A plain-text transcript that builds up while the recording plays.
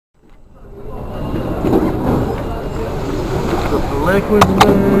backwards way. I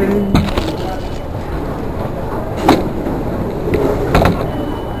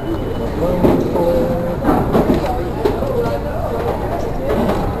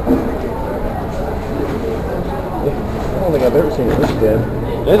don't think I've ever seen it this dead.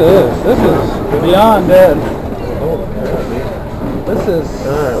 It is. This is beyond dead. This is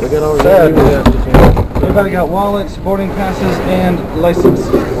Alright, we got all sad. the Everybody got wallets, boarding passes, and license.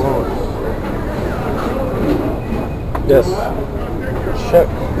 Yes. Check.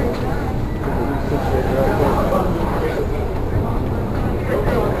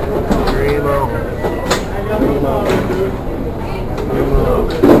 Primo.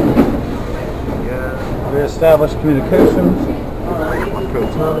 Yeah. Reestablish communications.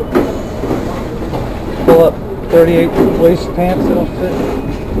 Pull up 38 waist pants that'll fit.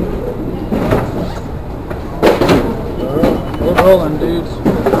 We're rolling, dudes.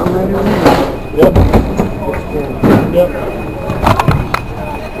 I'm ready. Yep. Yep.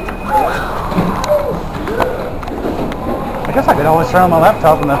 I guess I could always turn on my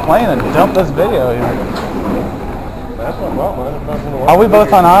laptop in the plane and dump this video here. That's not wrong, man. Are we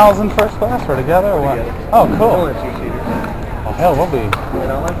both on aisles in first class or together or what? Oh, cool. Only two-seater. Well, hell, we'll be.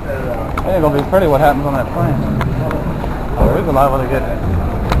 And I like that. It ain't gonna be pretty what happens on that plane. Oh, we'll be liable to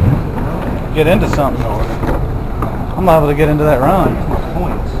get into something. I'm liable to get into that run.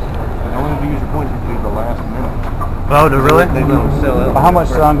 Points. And only if you use your points to the last minute. Oh, really? They don't sell out. Well, how much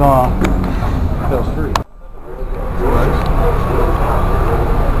do I'm gonna? Feels free.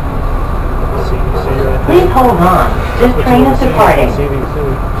 Please hold on. This train is departing.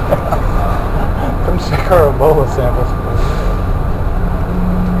 From Chicago Bola samples.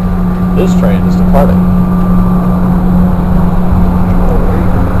 This train is departing.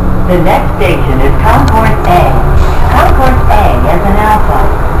 The next station is Concourse A. Concourse A is an alpha.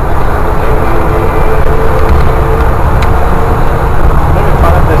 Maybe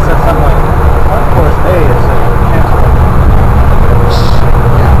fun if they said something like Concourse A is canceled.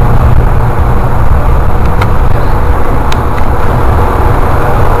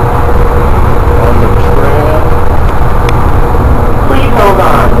 Please hold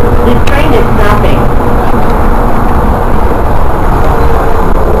on. This train is stopping.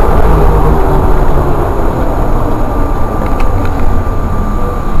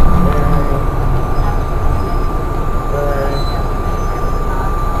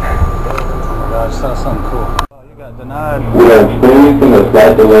 Something cool. Oh, you got denied. We are experiencing a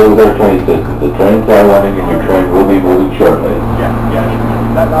slight delay with our train system. The trains are running and your train will be moving shortly.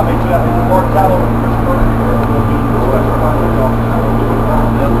 I'll meet you out in the Port Cattle.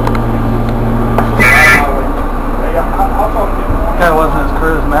 That wasn't as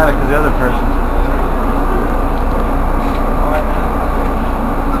charismatic as the other person.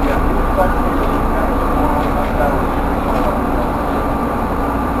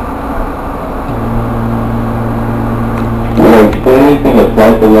 Experiencing a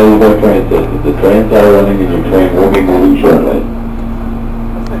slight delay with our train system. The trains are running and your train will be moving shortly. If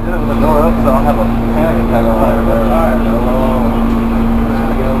they did it with the door open, so I'll have a panic attack on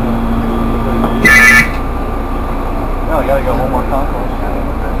No, I gotta go one more concourse.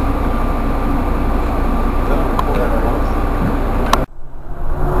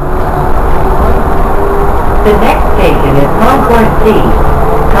 The next station is Concourse C.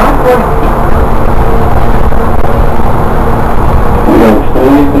 Concourse C. We are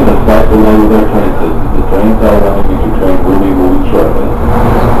experiencing a slight delay with our train system. The trains are running and your train will be moving shortly.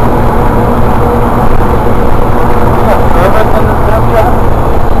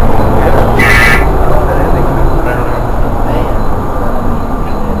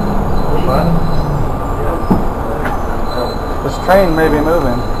 This train may be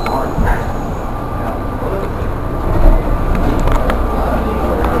moving.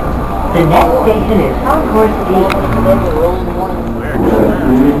 The next station is Concourse D.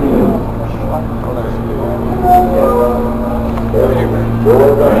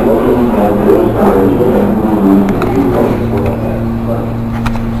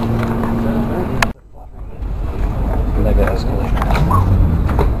 Mega escalator.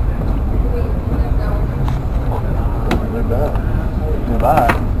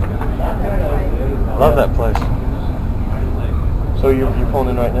 Goodbye. Love that place. So you're pulling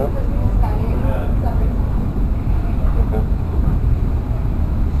in right now? Okay.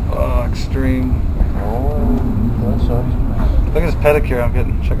 Oh, extreme. Oh, that sucks. Look at this pedicure I'm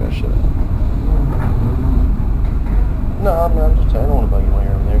getting. Check that shit out. No, I'm just saying, I don't want to bug you while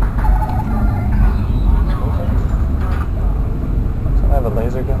you're in there. I have a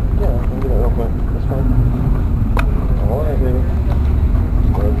laser gun. Yeah, I can do that real quick. That's fine. Alright, baby.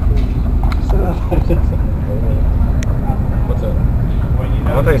 What's that?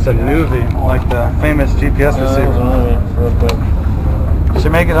 it's a newbie, like the famous GPS receiver. Real quick. She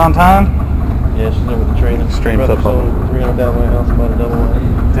make it on time? Yeah, she's in with the training. Extreme football. $300,000 house, about a double wide.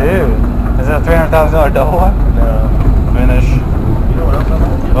 Dude, is that a $300,000 double wide? No. Finish. You know what else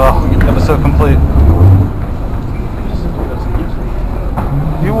I'm doing? Oh, episode complete.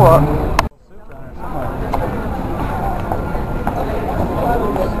 You what?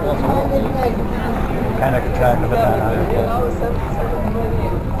 Kind of contracted with that.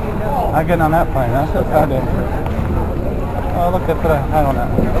 I'm getting on that plane. That's what I did. Oh, look, they put a hat on that.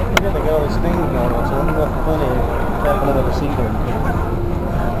 Don't forget they got all these things going on, so I'm going to plenty of tapping into the seat.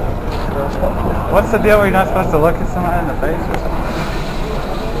 What's the deal where you're not supposed to look at somebody in the face or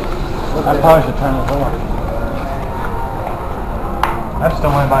something? I probably should turn this on. I just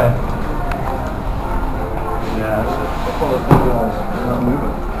don't want to buy it. Yeah, that's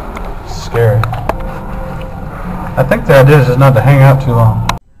scary. I think the idea is just not to hang out too long.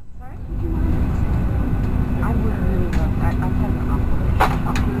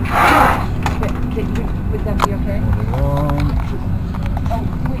 Would that be okay? Well,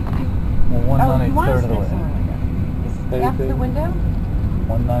 193rd of the way. Is F the window?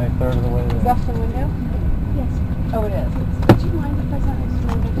 193rd of the way. Is F the window? Yes. Oh, it is. Would you mind if I sat next to the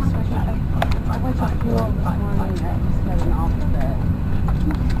window just so I went to school this morning and I just got an off the bed.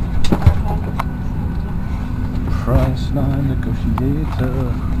 Price line negotiator.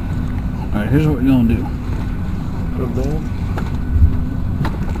 Alright, here's what we're gonna do. Put them down.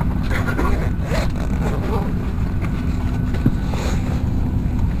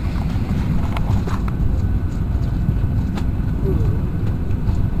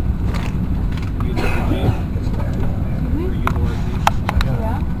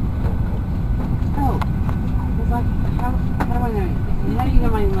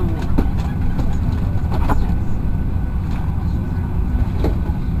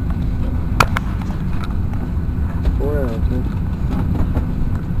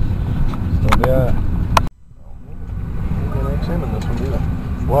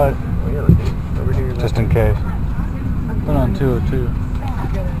 What? Oh, yeah, they do. Over here. Just in case. Put on 202.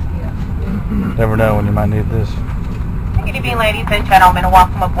 Never know when you might need this. Good evening, ladies and gentlemen.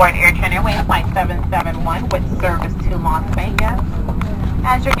 Welcome aboard Air Channel Flight 771 with service to Las Vegas.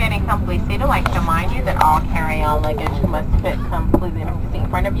 As you're getting comfortably seated, I'd like to remind you that all carry-on luggage must fit completely in the seat in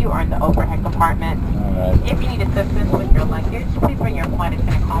front of you or in the overhead compartment. If you need assistance with your luggage, please bring your flight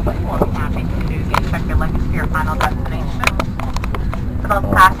attendant call, but we'll be happy to check your luggage to your final destination. For those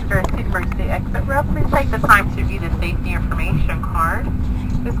passengers to emergency exit row, please take the time to view the safety information card.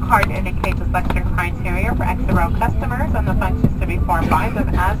 This card indicates the selection criteria for exit row customers and the functions to be performed by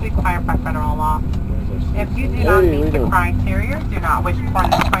them as required by federal law. If you do not meet the criteria, do not wish for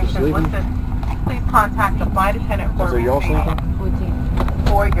the functions listed, please contact the flight attendant for your safety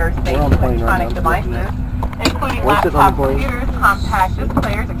electronic devices, including laptops, computers, compact discs,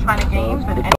 players, electronic games, and any